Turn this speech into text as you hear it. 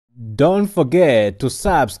Don't forget to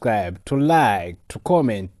subscribe, to like, to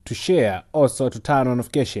comment, to share, also to turn on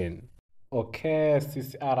notification. Okay,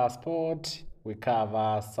 CCR Sport, we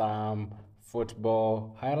cover some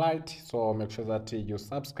football highlight, so make sure that you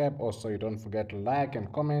subscribe. Also, you don't forget to like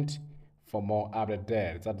and comment for more update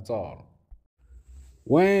there. That's all.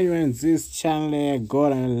 When you're in this channel,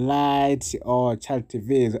 Golden Light or Child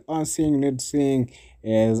TV, the only thing you need to sing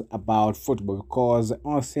is about football, because the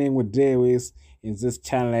only thing we deal with in this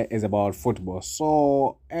channel is about football.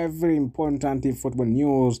 So every important football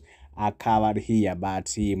news are covered here,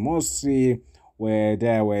 but mostly we're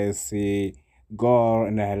there with the goal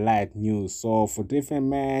and highlight news. So for different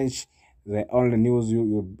match, the only news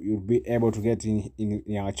you'll be able to get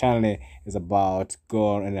in our channel is about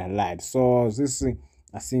goal and highlight. So this is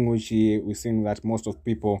a thing which we think that most of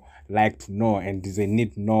people like to know and they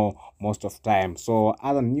need to know most of time. So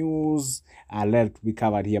other news are left to be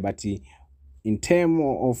covered here, but in terms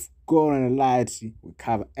of goal and light, we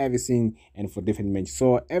cover everything and for different matches.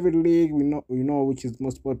 So every league we know which is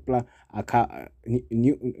most popular.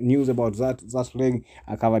 News about that league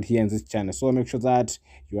are covered here in this channel. So make sure that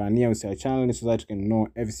you are near with our channel so that you can know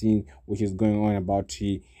everything which is going on about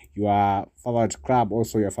your favorite club,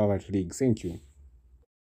 also your favorite league. Thank you.